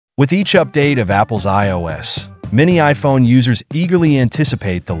With each update of Apple's iOS, many iPhone users eagerly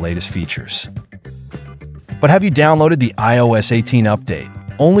anticipate the latest features. But have you downloaded the iOS 18 update,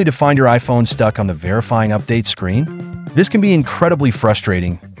 only to find your iPhone stuck on the verifying update screen? This can be incredibly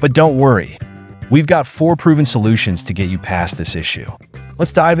frustrating, but don't worry. We've got 4 proven solutions to get you past this issue.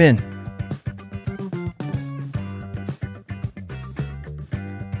 Let's dive in.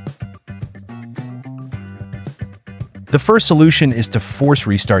 The first solution is to force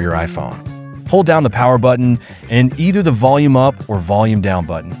restart your iPhone. Hold down the power button and either the volume up or volume down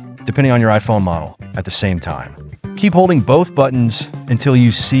button, depending on your iPhone model, at the same time. Keep holding both buttons until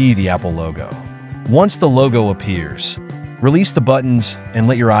you see the Apple logo. Once the logo appears, release the buttons and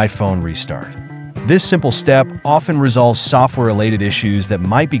let your iPhone restart. This simple step often resolves software-related issues that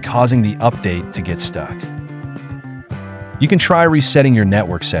might be causing the update to get stuck. You can try resetting your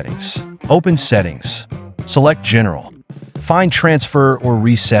network settings. Open Settings. Select General. Find Transfer or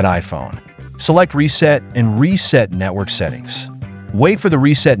Reset iPhone. Select Reset and reset network settings. Wait for the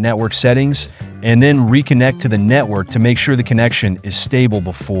reset network settings and then reconnect to the network to make sure the connection is stable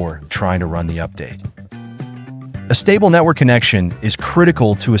before trying to run the update. A stable network connection is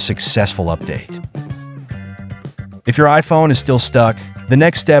critical to a successful update. If your iPhone is still stuck, the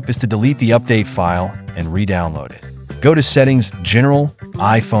next step is to delete the update file and re-download it. Go to Settings, General,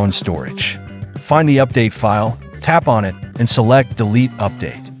 iPhone Storage. Find the update file, tap on it, and select Delete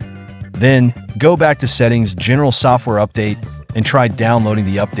Update. Then, go back to Settings, General Software Update, and try downloading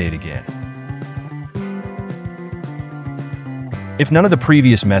the update again. If none of the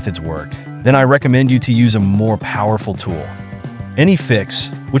previous methods work, then I recommend you to use a more powerful tool.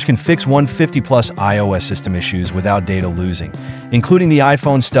 AnyFix, which can fix 150-plus iOS system issues without data losing, including the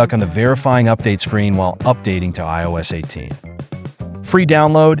iPhone stuck on the verifying update screen while updating to iOS 18. Free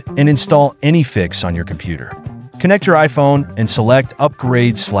download and install AnyFix on your computer. Connect your iPhone and select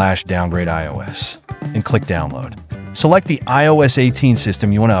Upgrade/Downgrade iOS, and click Download. Select the iOS 18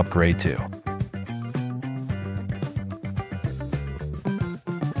 system you want to upgrade to.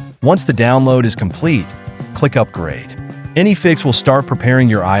 Once the download is complete, click Upgrade. AnyFix will start preparing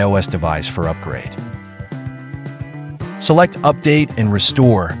your iOS device for upgrade. Select Update and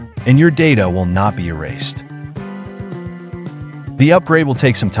Restore, and your data will not be erased. The upgrade will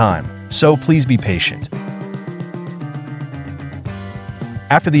take some time, so please be patient.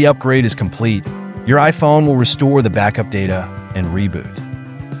 After the upgrade is complete, your iPhone will restore the backup data and reboot.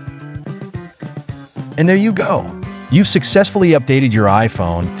 And there you go! You've successfully updated your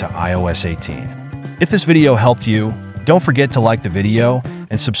iPhone to iOS 18. If this video helped you, don't forget to like the video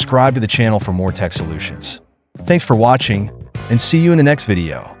and subscribe to the channel for more tech solutions. Thanks for watching, and see you in the next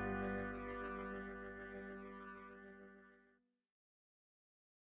video.